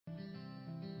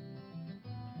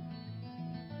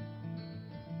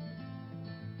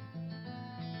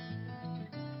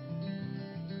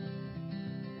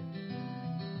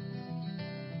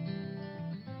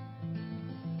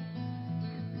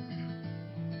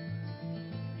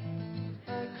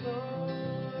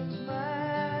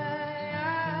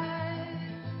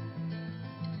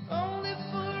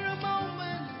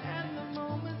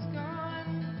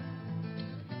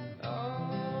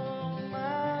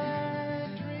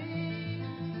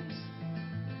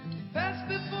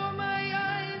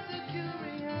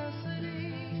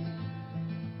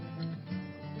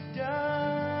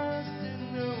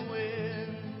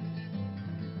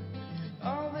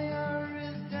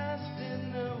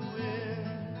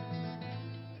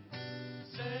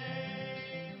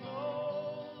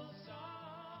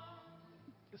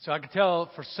So I could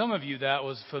tell for some of you that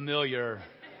was familiar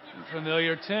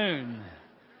tune.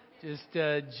 Just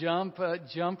jump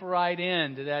right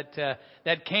into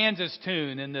that Kansas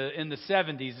tune in the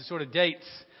 70s. It sort of dates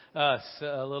us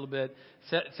a little bit.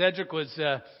 Cedric was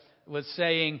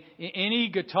saying any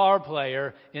guitar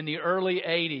player in the early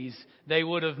 80s, they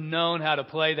would have known how to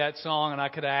play that song, and I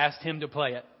could have asked him to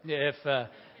play it if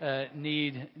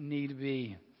need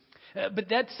be. But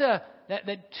that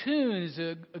tune is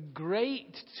a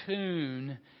great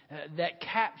tune that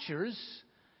captures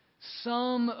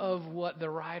some of what the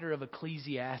writer of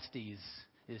Ecclesiastes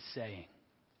is saying.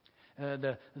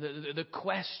 The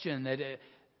question that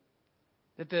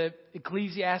the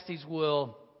Ecclesiastes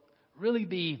will really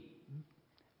be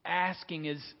asking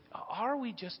is, are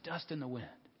we just dust in the wind?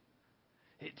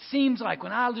 It seems like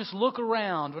when I just look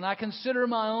around, when I consider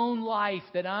my own life,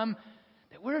 that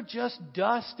we're just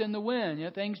dust in the wind. You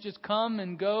know, things just come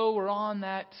and go. We're on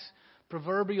that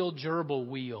proverbial gerbil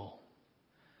wheel.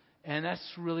 And that's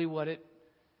really what it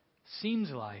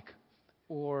seems like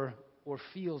or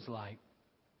feels like.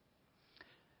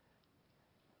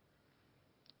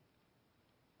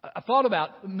 I thought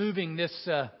about moving this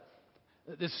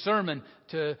sermon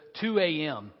to 2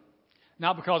 a.m.,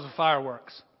 not because of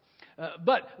fireworks.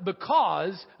 But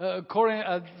because, according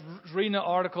I was reading an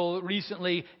article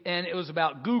recently, and it was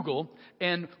about Google,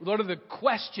 and what are the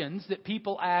questions that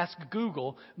people ask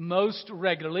Google most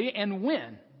regularly and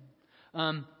when?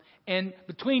 And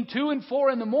between 2 and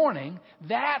 4 in the morning,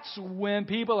 that's when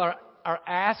people are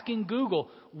asking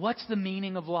Google, what's the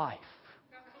meaning of life?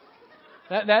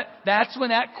 That's when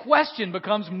that question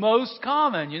becomes most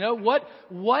common. You know, what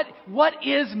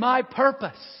is my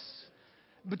purpose?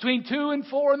 Between 2 and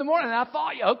 4 in the morning. And I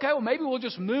thought, okay, well, maybe we'll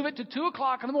just move it to 2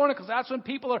 o'clock in the morning because that's when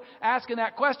people are asking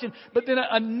that question. But then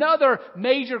another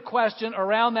major question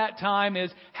around that time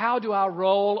is, how do I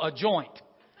roll a joint?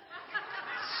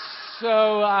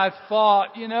 So I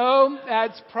thought,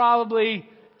 that's probably,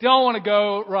 don't want to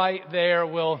go right there.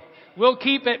 We'll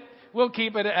keep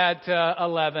it at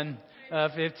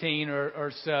 11:15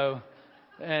 or so,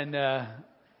 and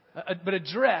but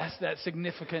address that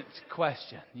significant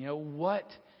question. What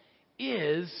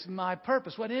is my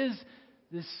purpose? What is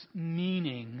this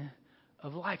meaning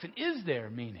of life? And is there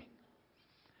meaning?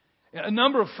 A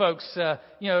number of folks,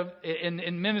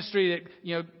 in ministry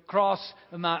that, cross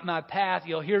my path,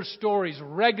 you'll hear stories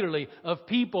regularly of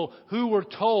people who were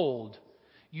told,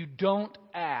 you don't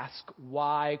ask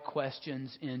why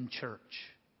questions in church.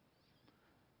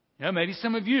 Maybe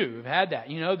some of you have had that,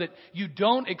 that you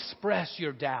don't express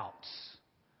your doubts.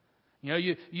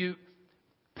 You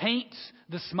paint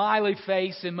the smiley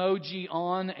face emoji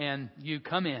on and you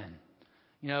come in,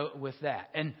 with that.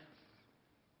 And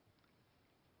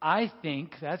I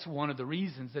think that's one of the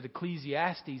reasons that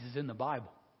Ecclesiastes is in the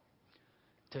Bible.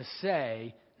 To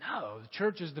say, no, the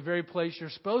church is the very place you're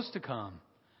supposed to come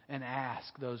and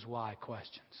ask those why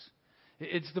questions.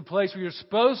 It's the place where you're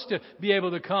supposed to be able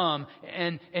to come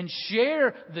and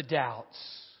share the doubts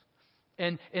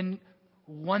and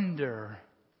wonder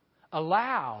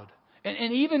aloud.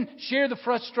 And even share the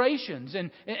frustrations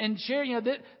and share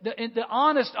the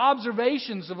honest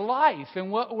observations of life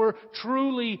and what we're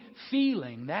truly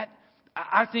feeling. That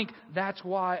I think that's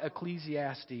why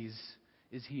Ecclesiastes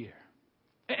is here,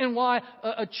 and why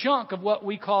a chunk of what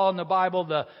we call in the Bible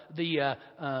the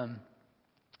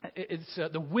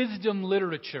wisdom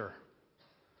literature.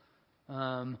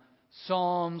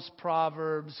 Psalms,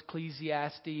 Proverbs,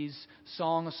 Ecclesiastes,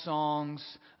 Song of Songs,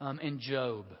 and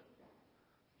Job.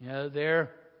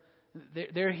 They're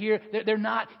here. They're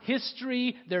not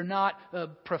history. They're not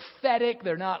prophetic.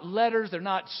 They're not letters. They're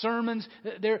not sermons.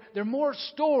 They're more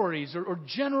stories or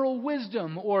general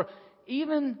wisdom, or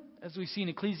even, as we see in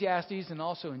Ecclesiastes and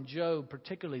also in Job,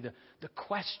 particularly the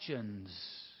questions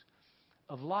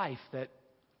of life that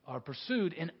are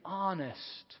pursued in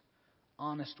honest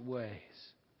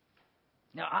ways.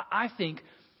 Now, I think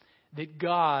that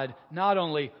God not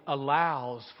only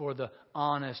allows for the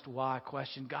honest why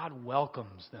question, God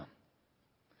welcomes them,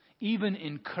 even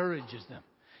encourages them.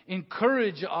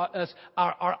 Encourage us,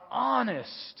 our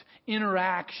honest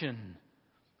interaction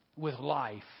with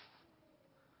life,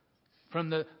 from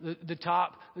the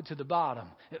top to the bottom.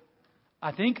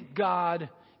 I think God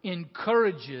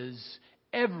encourages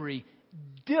every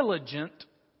diligent,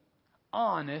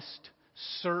 honest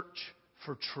search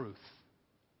for truth.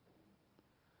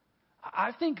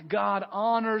 I think God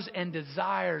honors and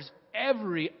desires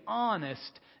every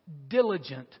honest,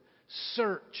 diligent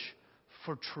search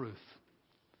for truth.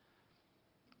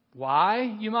 Why,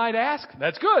 you might ask?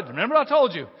 That's good. Remember I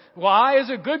told you. Why is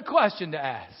a good question to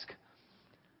ask.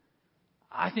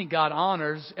 I think God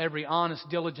honors every honest,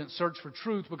 diligent search for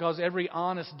truth, because every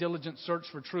honest, diligent search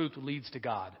for truth leads to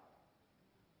God.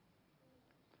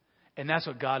 And that's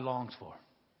what God longs for.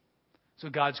 So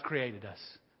God's created us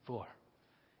for,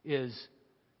 is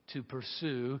to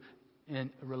pursue a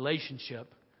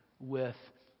relationship with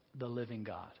the living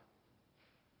God.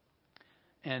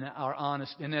 And our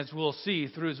honest, and as we'll see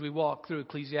as we walk through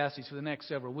Ecclesiastes for the next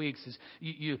several weeks, is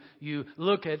you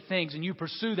look at things and you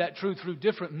pursue that truth through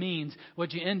different means.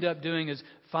 What you end up doing is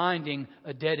finding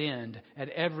a dead end at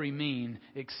every mean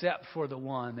except for the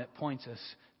one that points us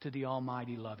to the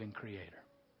almighty loving Creator.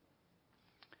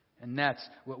 And that's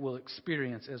what we'll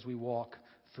experience as we walk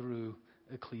through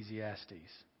Ecclesiastes.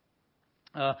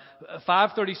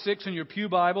 536 in your pew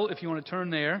Bible, if you want to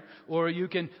turn there, or you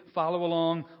can follow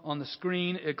along on the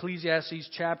screen. Ecclesiastes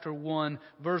chapter 1,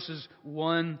 verses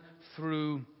 1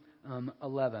 through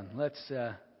 11. Let's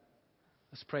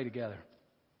pray together.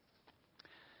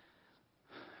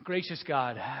 Gracious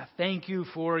God, thank you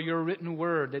for your written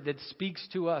word that speaks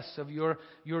to us of your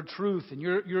truth and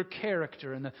your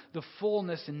character and the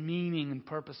fullness and meaning and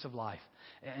purpose of life.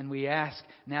 And we ask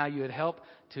now you would help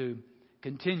to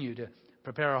continue to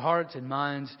prepare our hearts and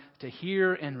minds to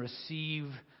hear and receive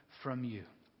from you.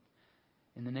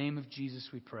 In the name of Jesus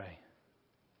we pray.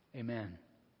 Amen.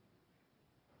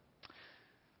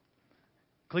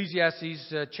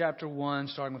 Ecclesiastes chapter 1,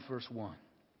 starting with verse 1.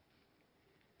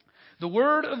 The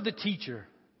word of the teacher,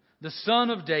 the son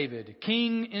of David,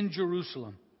 king in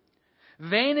Jerusalem.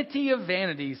 Vanity of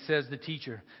vanities, says the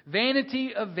teacher.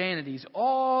 Vanity of vanities.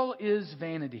 All is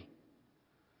vanity.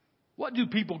 What do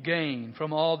people gain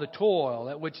from all the toil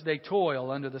at which they toil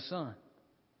under the sun?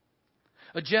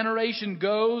 A generation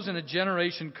goes and a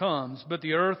generation comes, but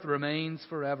the earth remains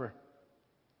forever.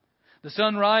 The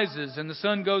sun rises and the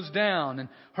sun goes down and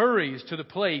hurries to the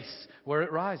place where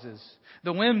it rises.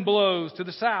 The wind blows to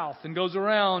the south and goes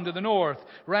around to the north.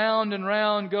 Round and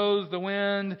round goes the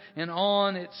wind, and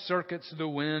on its circuits the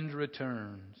wind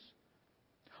returns.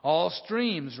 All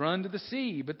streams run to the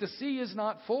sea, but the sea is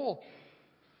not full.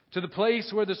 To the place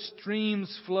where the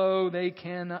streams flow, they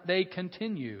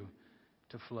continue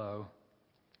to flow.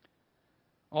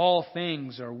 All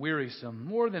things are wearisome,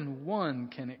 more than one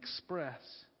can express.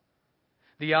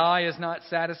 The eye is not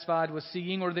satisfied with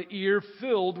seeing, or the ear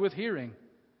filled with hearing.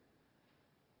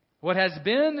 What has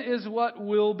been is what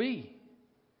will be,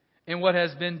 and what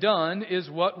has been done is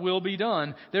what will be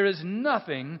done. There is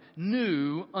nothing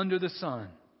new under the sun.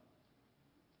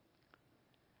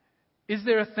 Is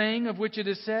there a thing of which it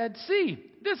is said, "See,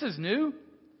 this is new"?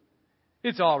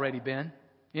 It's already been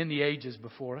in the ages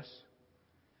before us.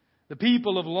 The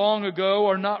people of long ago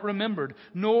are not remembered,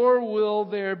 nor will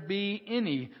there be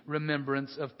any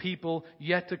remembrance of people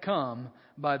yet to come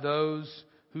by those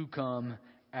who come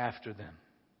after them.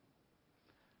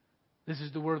 This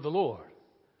is the word of the Lord.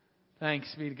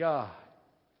 Thanks be to God.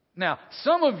 Now,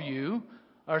 some of you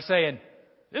are saying,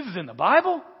 this is in the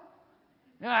Bible?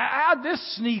 How'd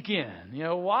this sneak in?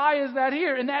 Why is that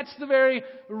here? And that's the very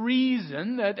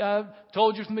reason that I've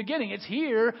told you from the beginning. It's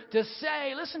here to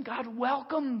say, listen, God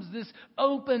welcomes this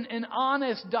open and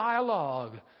honest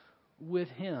dialogue with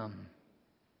Him.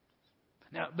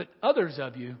 Now, but others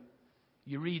of you,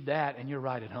 you read that and you're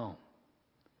right at home.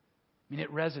 I mean,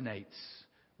 it resonates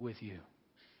with you.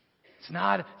 It's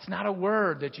not a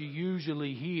word that you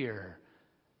usually hear,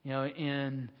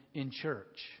 in church.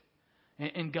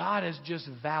 And God has just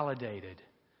validated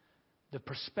the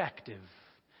perspective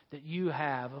that you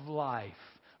have of life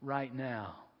right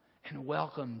now and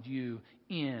welcomed you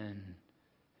in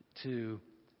to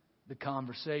the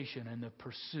conversation and the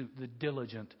pursuit, the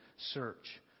diligent search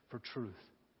for truth.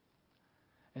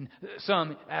 And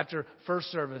some, after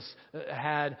first service,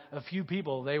 had a few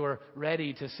people, they were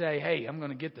ready to say, hey, I'm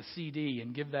going to get the CD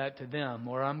and give that to them,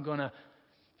 or I'm going to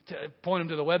point them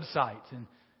to the website. And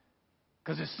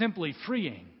because it's simply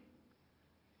freeing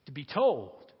to be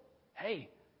told, hey,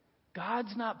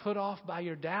 God's not put off by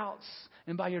your doubts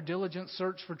and by your diligent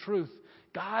search for truth.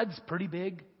 God's pretty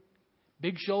big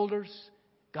shoulders.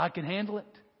 God can handle it.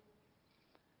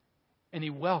 And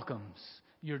He welcomes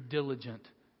your diligent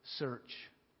search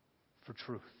for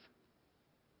truth.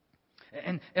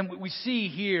 And we see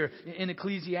here in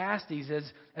Ecclesiastes,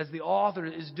 as the author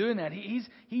is doing that,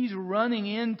 he's running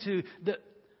into the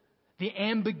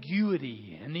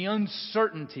ambiguity and the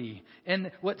uncertainty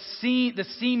and the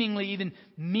seemingly even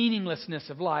meaninglessness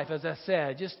of life, as I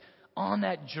said, just on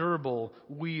that gerbil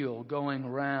wheel going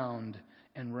round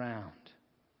and round.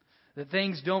 That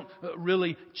things don't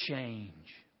really change.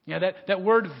 That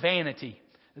word vanity,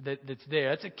 that's there.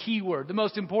 That's a key word, the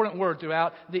most important word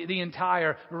throughout the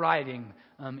entire writing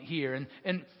here.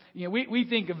 And we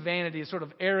think of vanity as sort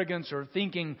of arrogance or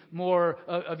thinking more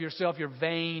of yourself. You're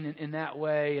vain in that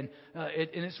way. And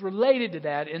it's related to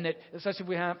that in that, especially if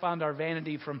we find our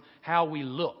vanity from how we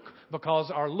look.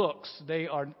 Because our looks, they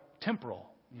are temporal.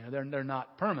 They're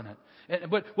not permanent.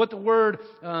 But what the word,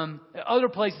 other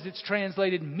places it's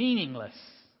translated meaningless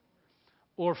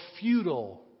or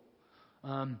futile.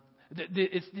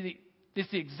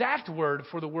 It's the exact word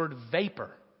for the word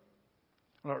vapor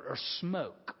or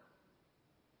smoke.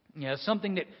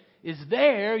 Something that is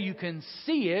there, you can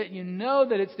see it, you know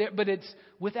that it's there, but it's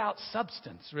without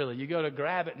substance, really. You go to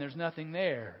grab it and there's nothing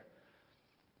there.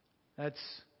 That's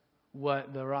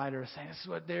what the writer is saying. This is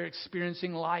what they're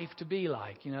experiencing life to be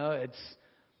like. It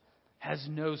has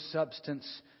no substance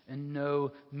and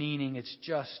no meaning. It's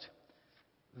just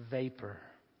vapor.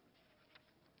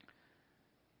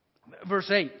 Verse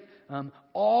 8,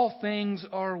 all things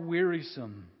are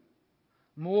wearisome,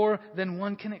 more than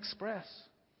one can express.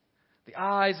 The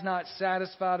eye is not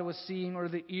satisfied with seeing, or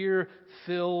the ear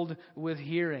filled with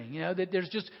hearing. That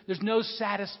there's no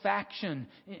satisfaction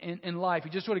in life.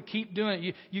 You just sort of keep doing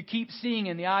it. You keep seeing,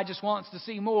 and the eye just wants to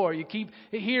see more. You keep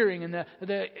hearing, and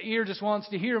the ear just wants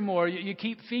to hear more. You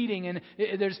keep feeding, and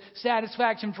there's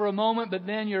satisfaction for a moment, but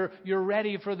then you're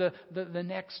ready for the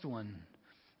next one.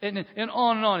 And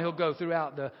on and on he'll go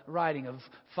throughout the writing of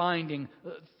finding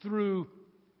through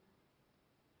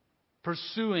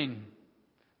pursuing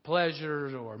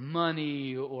pleasure or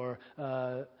money or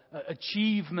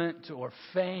achievement or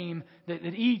fame, that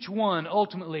each one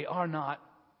ultimately are not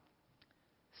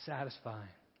satisfying.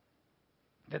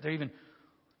 That there's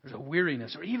a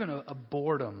weariness or even a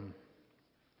boredom.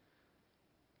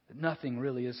 That nothing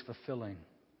really is fulfilling.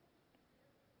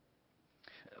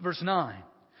 Verse 9.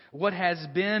 What has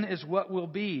been is what will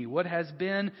be. What has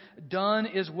been done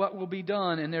is what will be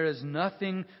done. And there is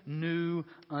nothing new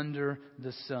under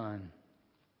the sun.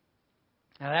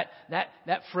 Now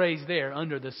that phrase there,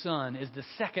 under the sun, is the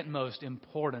second most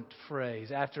important phrase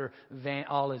after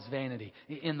all is vanity.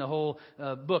 In the whole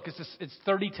book, it's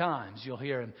 30 times you'll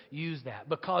hear him use that.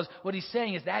 Because what he's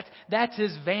saying is that's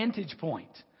his vantage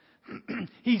point.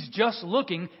 He's just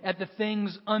looking at the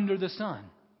things under the sun.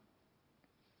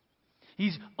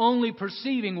 He's only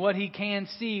perceiving what he can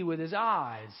see with his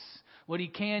eyes, what he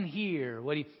can hear,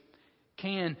 what he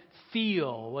can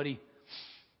feel, what he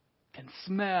can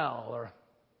smell, or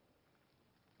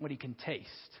what he can taste.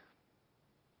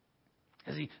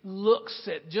 As he looks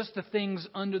at just the things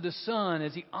under the sun,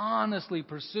 as he honestly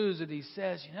pursues it, he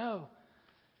says, they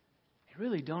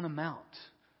really don't amount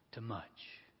to much.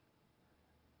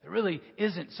 There really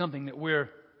isn't something that we're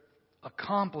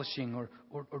accomplishing or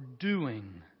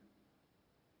doing.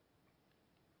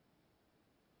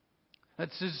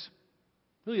 That's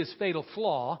his fatal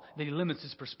flaw, that he limits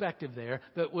his perspective there.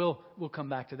 But we'll come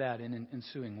back to that in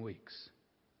ensuing weeks.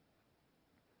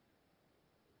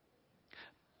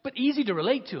 But easy to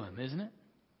relate to him, isn't it?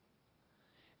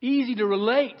 Easy to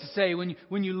relate to say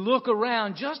when you look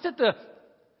around just at the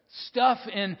stuff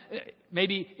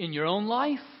maybe in your own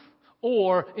life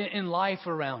or in life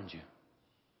around you.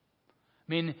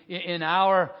 I mean, in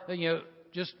our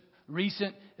just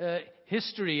recent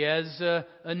history as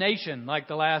a nation, like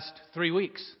the last 3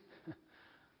 weeks.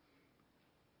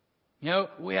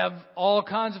 We have all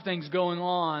kinds of things going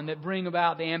on that bring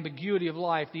about the ambiguity of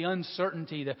life, the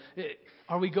uncertainty.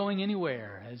 Are we going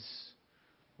anywhere as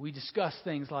we discuss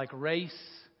things like race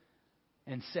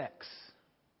and sex?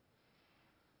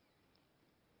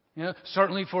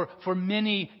 Certainly for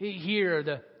many here,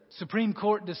 the Supreme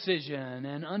Court decision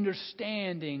and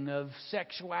understanding of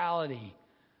sexuality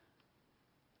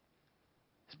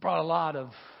it's brought a lot of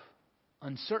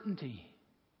uncertainty.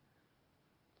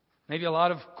 Maybe a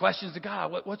lot of questions to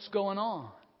God. What's going on?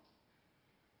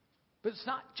 But it's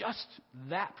not just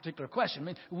that particular question. I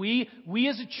mean, we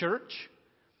as a church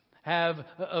have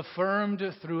affirmed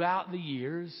throughout the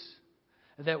years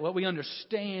that what we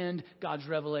understand God's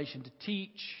revelation to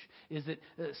teach is that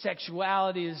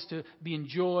sexuality is to be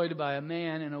enjoyed by a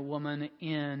man and a woman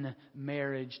in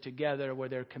marriage together, where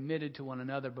they're committed to one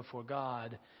another before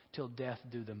God till death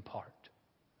do them part.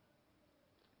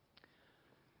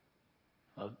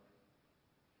 Well,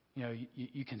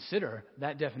 you consider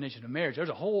that definition of marriage. There's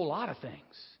a whole lot of things,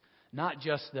 not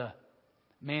just the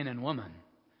man and woman,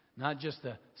 not just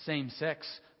the same-sex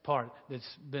part that's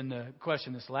been the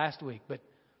question this last week, but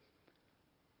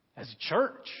as a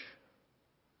church,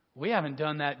 we haven't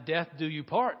done that death do you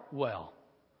part well.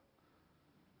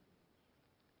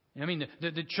 I mean,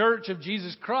 the Church of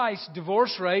Jesus Christ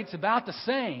divorce rate's about the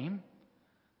same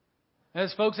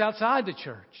as folks outside the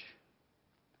church.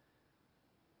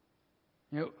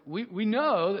 We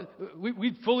know, that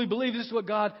we fully believe this is what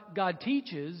God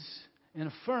teaches and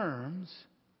affirms.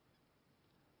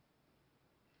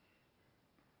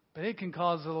 But it can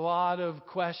cause a lot of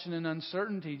question and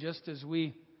uncertainty just as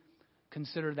we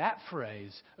consider that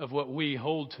phrase of what we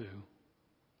hold to,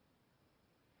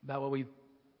 about what we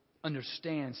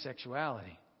understand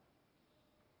sexuality.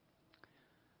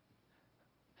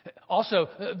 Also,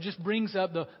 just brings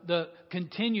up the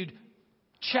continued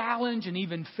challenge and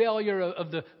even failure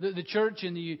of the church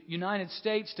in the United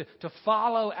States to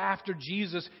follow after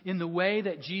Jesus in the way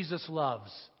that Jesus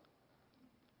loves.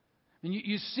 And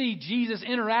you see Jesus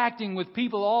interacting with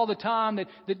people all the time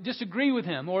that disagree with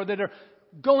Him or that are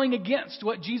going against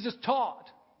what Jesus taught.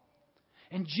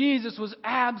 And Jesus was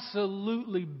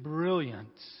absolutely brilliant,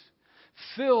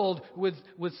 filled with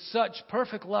such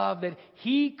perfect love that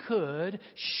He could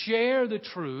share the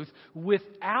truth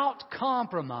without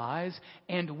compromise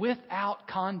and without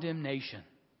condemnation.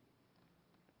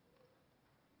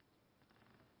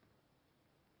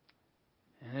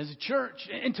 And as a church,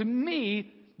 and to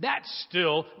me, that's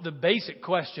still the basic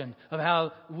question of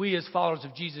how we as followers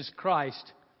of Jesus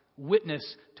Christ witness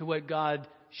to what God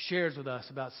shares with us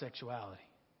about sexuality.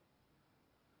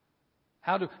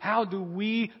 How do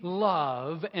we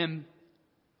love and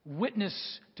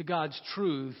witness to God's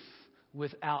truth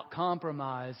without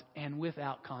compromise and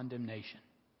without condemnation?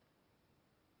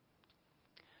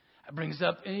 That brings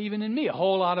up, even in me, a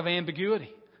whole lot of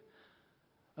ambiguity.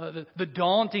 The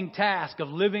daunting task of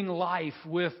living life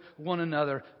with one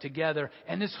another together.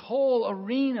 And this whole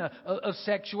arena of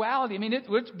sexuality. I mean,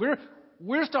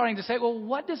 we're starting to say, well,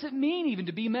 what does it mean even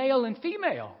to be male and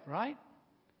female, right?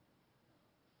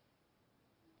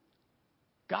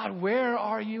 God, where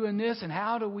are you in this? And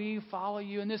how do we follow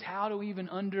you in this? How do we even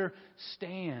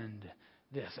understand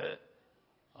this?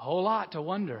 A whole lot to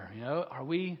wonder, are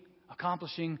we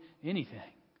accomplishing anything?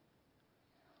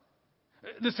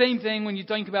 The same thing when you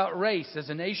think about race as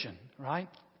a nation, right?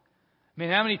 I mean,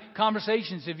 how many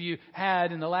conversations have you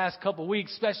had in the last couple of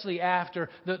weeks, especially after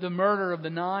the murder of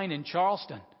the 9 in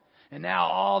Charleston? And now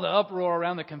all the uproar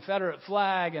around the Confederate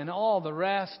flag and all the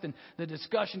rest and the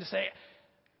discussion to say,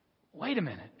 wait a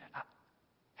minute,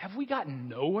 have we gotten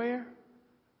nowhere?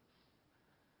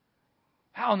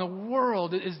 How in the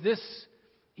world is this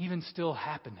even still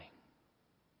happening?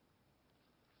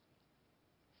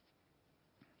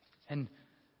 And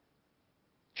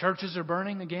churches are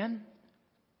burning again.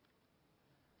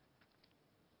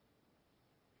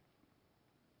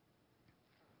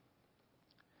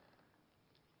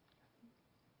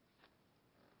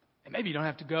 And maybe you don't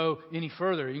have to go any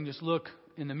further. You can just look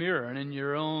in the mirror and in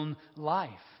your own life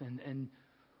and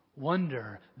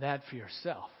wonder that for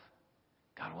yourself.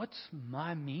 God, what's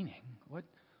my meaning?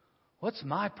 What's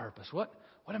my purpose? What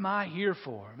am I here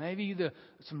for? Maybe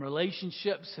some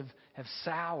relationships have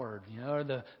soured, or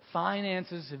the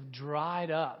finances have dried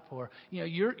up, or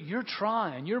you're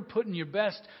trying, you're putting your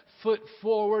best foot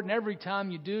forward, and every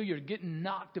time you do, you're getting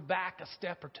knocked back a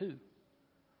step or two.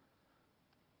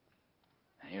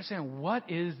 And you're saying,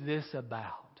 what is this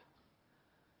about?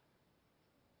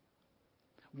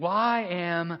 Why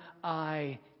am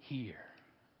I here?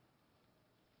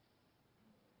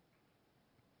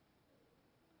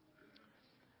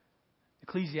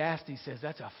 Ecclesiastes says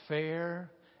that's a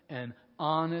fair and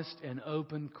honest and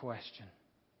open question.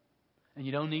 And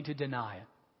you don't need to deny it.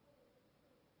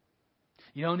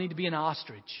 You don't need to be an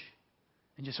ostrich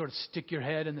and just sort of stick your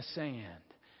head in the sand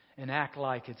and act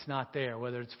like it's not there,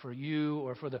 whether it's for you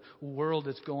or for the world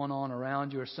that's going on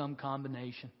around you or some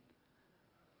combination.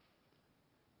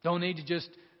 Don't need to just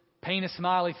paint a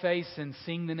smiley face and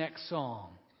sing the next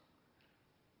song.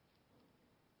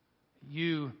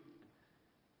 You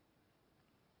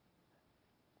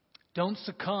don't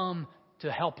succumb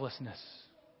to helplessness.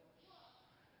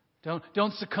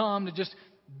 Don't succumb to just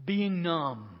being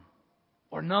numb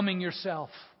or numbing yourself.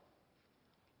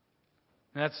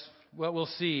 And that's what we'll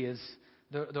see as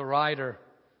the writer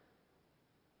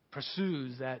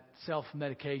pursues that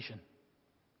self-medication.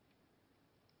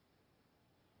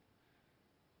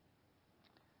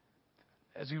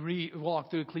 As we walk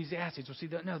through Ecclesiastes, we'll see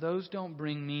that, no, those don't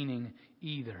bring meaning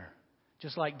either.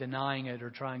 Just like denying it or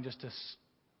trying just to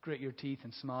grit your teeth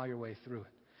and smile your way through it.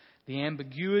 The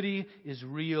ambiguity is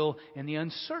real, and the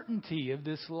uncertainty of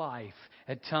this life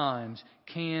at times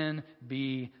can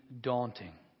be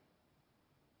daunting.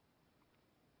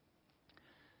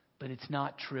 But it's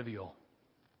not trivial.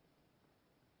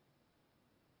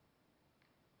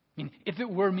 I mean, if it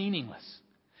were meaningless,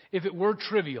 if it were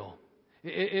trivial,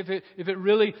 if it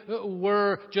really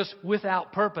were just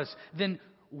without purpose, then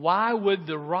why would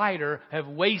the writer have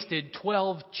wasted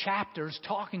 12 chapters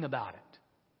talking about it?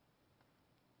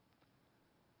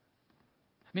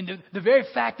 I mean, the very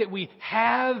fact that we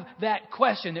have that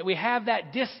question, that we have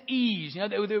that dis-ease,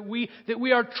 that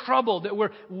we are troubled, that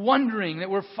we're wondering, that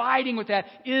we're fighting with that,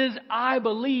 is, I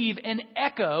believe, an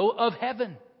echo of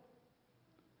heaven.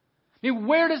 I mean,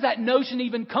 where does that notion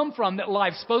even come from that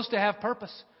life's supposed to have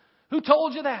purpose? Who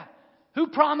told you that? Who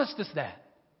promised us that?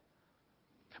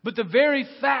 But the very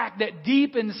fact that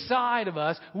deep inside of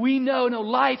us, we know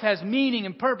life has meaning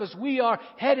and purpose, we are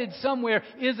headed somewhere,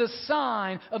 is a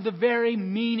sign of the very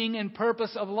meaning and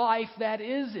purpose of life that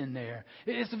is in there.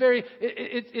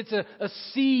 It's a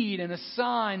seed and a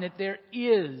sign that there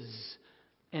is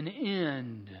an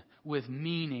end with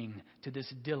meaning to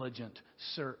this diligent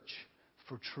search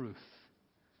for truth.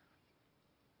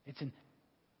 It's an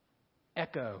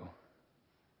echo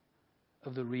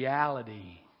of the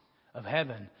reality of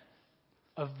heaven,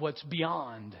 of what's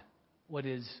beyond what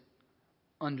is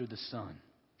under the sun.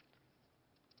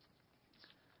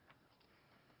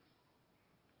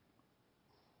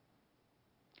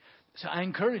 So I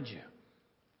encourage you,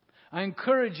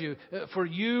 for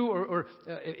you, or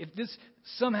if this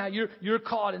somehow you're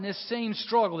caught in this same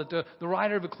struggle that the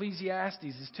writer of Ecclesiastes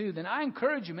is too, then I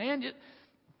encourage you, man, just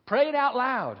pray it out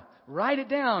loud. Write it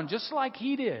down just like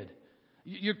he did.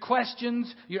 Your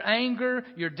questions, your anger,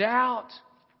 your doubt.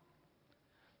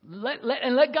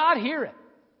 Let God hear it.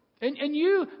 And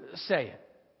you say it.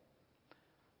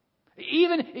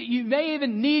 You may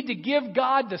even need to give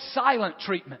God the silent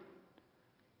treatment.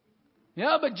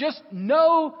 But just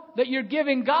know that you're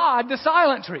giving God the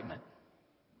silent treatment.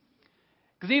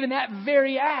 Because even that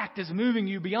very act is moving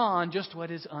you beyond just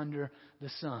what is under the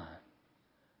sun.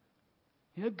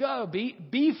 Go.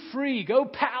 Be free. Go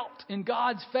pout in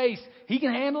God's face. He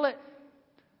can handle it.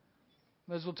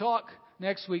 As we'll talk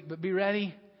next week, but be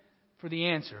ready for the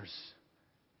answers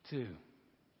too.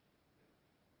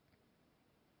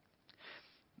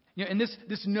 And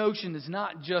this notion is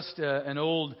not just an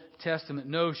Old Testament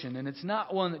notion, and it's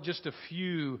not one that just a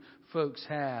few folks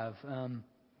have.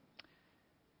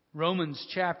 Romans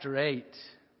chapter 8.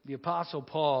 The Apostle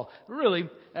Paul really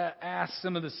asks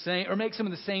some of the same, or makes some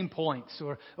of the same points,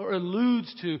 or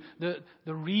alludes to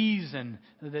the reason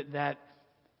that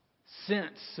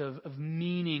sense of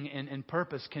meaning and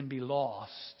purpose can be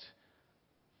lost,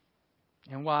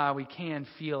 and why we can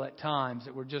feel at times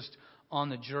that we're just on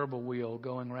the gerbil wheel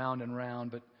going round and round,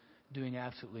 but doing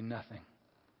absolutely nothing.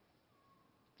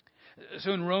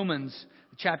 So in Romans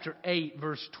chapter 8,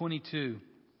 verse 22,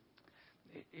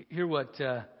 hear what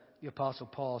the Apostle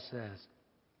Paul says.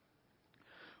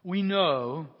 We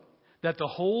know that the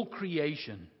whole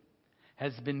creation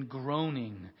has been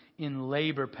groaning in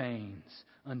labor pains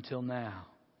until now.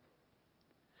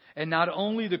 And not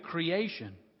only the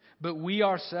creation, but we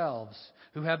ourselves,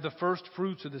 who have the first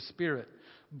fruits of the Spirit,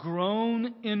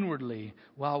 groan inwardly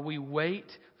while we wait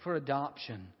for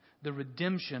adoption, the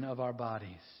redemption of our bodies.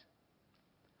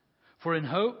 For in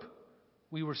hope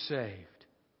we were saved.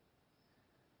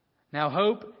 Now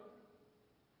hope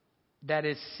that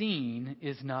is seen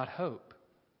is not hope.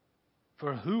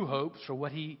 For who hopes for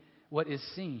what is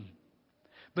seen?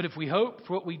 But if we hope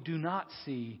for what we do not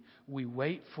see, we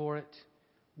wait for it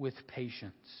with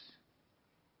patience.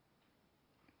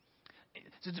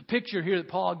 It's a picture here that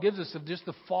Paul gives us of just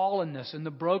the fallenness and the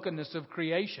brokenness of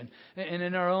creation, and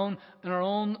in our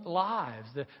own lives,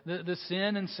 the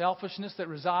sin and selfishness that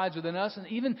resides within us, and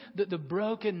even the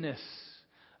brokenness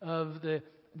of the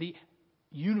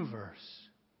universe.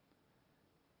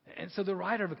 And so the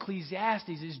writer of Ecclesiastes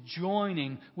is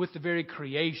joining with the very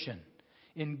creation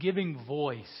in giving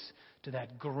voice to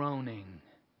that groaning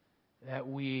that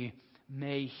we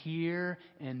may hear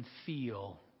and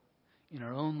feel in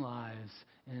our own lives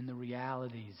and in the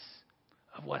realities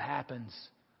of what happens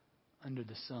under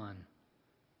the sun.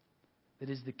 That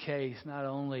is the case not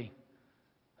only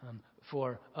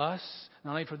for us,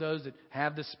 not only for those that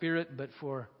have the Spirit, but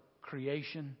for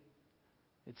creation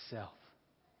itself.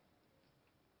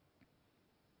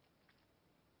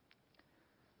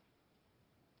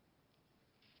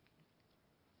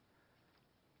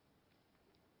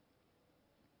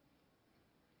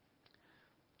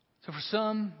 So for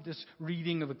some, this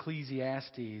reading of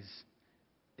Ecclesiastes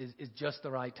is just the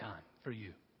right time for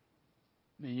you.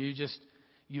 I mean,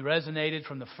 you resonated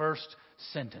from the first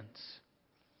sentence.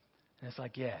 And it's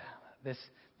like, yeah,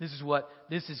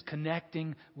 this is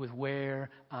connecting with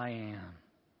where I am.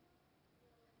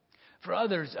 For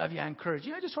others of you, I encourage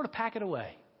you, just sort of pack it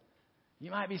away.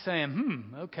 You might be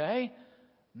saying, okay,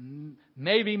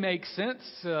 maybe makes sense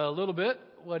a little bit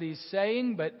what he's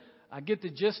saying, but I get the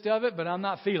gist of it, but I'm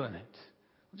not feeling it.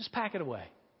 Just pack it away.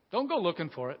 Don't go looking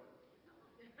for it.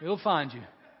 It'll find you.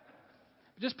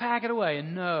 Just pack it away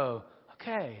and know,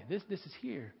 okay, this is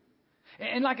here.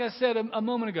 And like I said a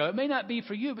moment ago, it may not be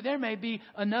for you, but there may be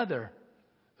another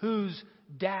whose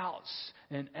doubts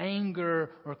and anger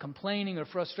or complaining or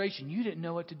frustration you didn't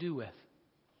know what to do with.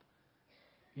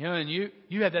 And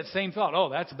you had that same thought, oh,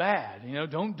 that's bad.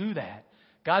 Don't do that.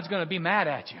 God's going to be mad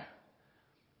at you.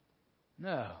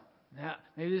 No. Now,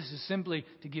 maybe this is simply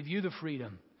to give you the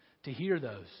freedom to hear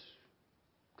those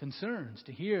concerns,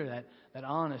 to hear that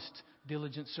honest,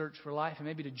 diligent search for life, and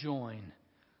maybe to join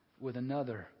with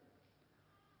another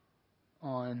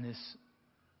on this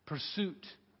pursuit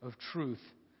of truth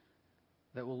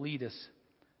that will lead us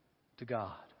to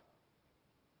God.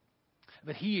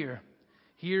 But here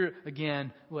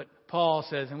again, what Paul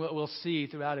says and what we'll see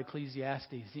throughout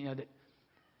Ecclesiastes, that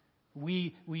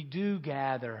we do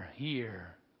gather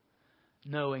here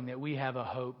knowing that we have a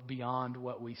hope beyond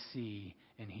what we see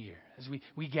and hear. As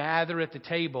we gather at the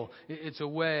table, it's a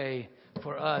way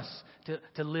for us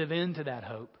to live into that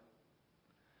hope.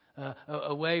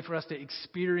 A way for us to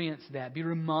experience that, be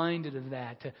reminded of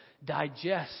that, to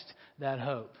digest that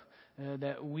hope.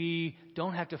 That we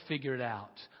don't have to figure it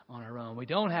out on our own. We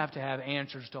don't have to have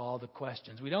answers to all the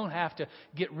questions. We don't have to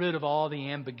get rid of all the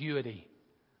ambiguity.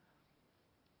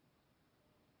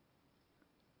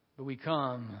 But we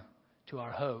come to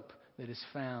our hope that is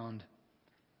found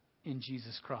in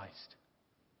Jesus Christ.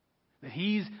 That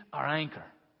He's our anchor.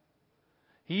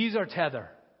 He's our tether.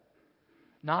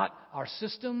 Not our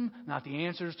system, not the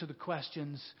answers to the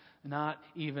questions, not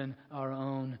even our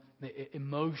own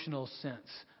emotional sense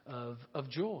of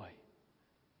joy.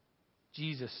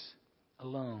 Jesus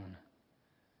alone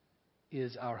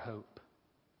is our hope.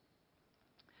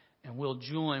 And we'll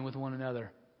join with one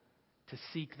another to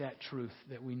seek that truth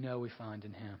that we know we find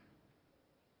in Him.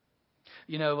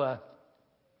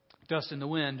 Dust in the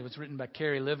Wind was written by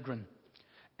Kerry Livgren.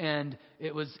 And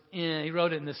he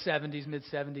wrote it in the 70s,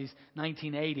 mid-70s,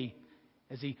 1980,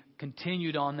 as he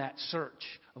continued on that search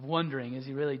of wondering, is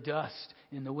he really dust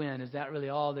in the wind? Is that really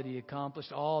all that he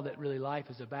accomplished, all that really life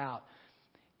is about?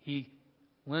 He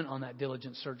went on that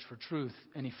diligent search for truth,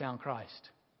 and he found Christ.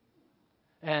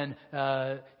 And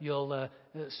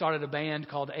started a band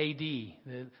called A.D.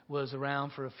 that was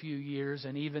around for a few years,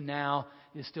 and even now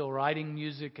is still writing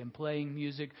music and playing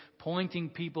music, pointing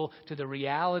people to the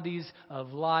realities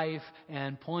of life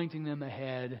and pointing them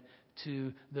ahead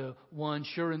to the one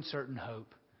sure and certain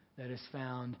hope that is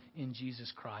found in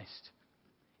Jesus Christ,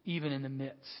 even in the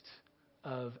midst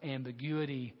of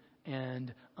ambiguity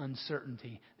and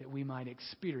uncertainty that we might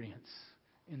experience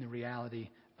in the reality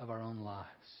of our own lives.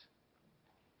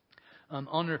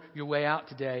 On your way out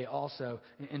today, also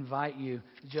invite you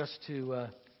just to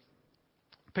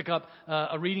pick up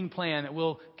a reading plan that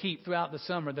we'll keep throughout the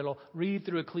summer that'll read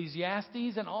through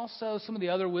Ecclesiastes and also some of the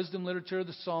other wisdom literature,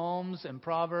 the Psalms and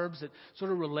Proverbs that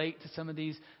sort of relate to some of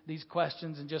these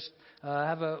questions, and just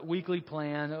have a weekly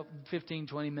plan, 15,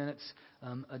 20 minutes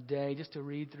a day, just to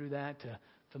read through that, to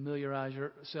familiarize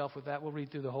yourself with that. We'll read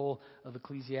through the whole of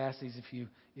Ecclesiastes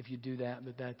if you do that,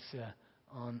 but that's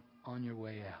on your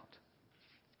way out.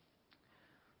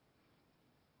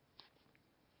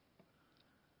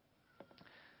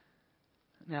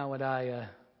 Now, what I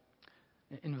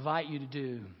invite you to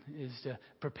do is to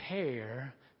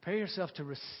prepare yourself to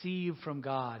receive from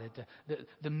God at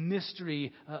the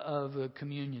mystery of the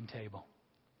communion table.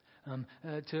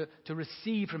 To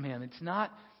receive from Him. It's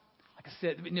not, like I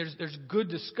said, there's good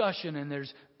discussion and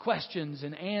there's questions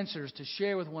and answers to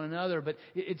share with one another, but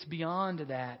it's beyond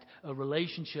that, a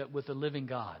relationship with the living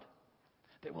God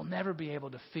that we'll never be able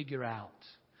to figure out.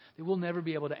 That we'll never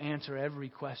be able to answer every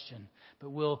question, but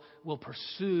we'll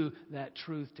pursue that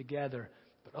truth together.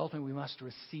 But ultimately, we must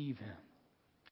receive Him.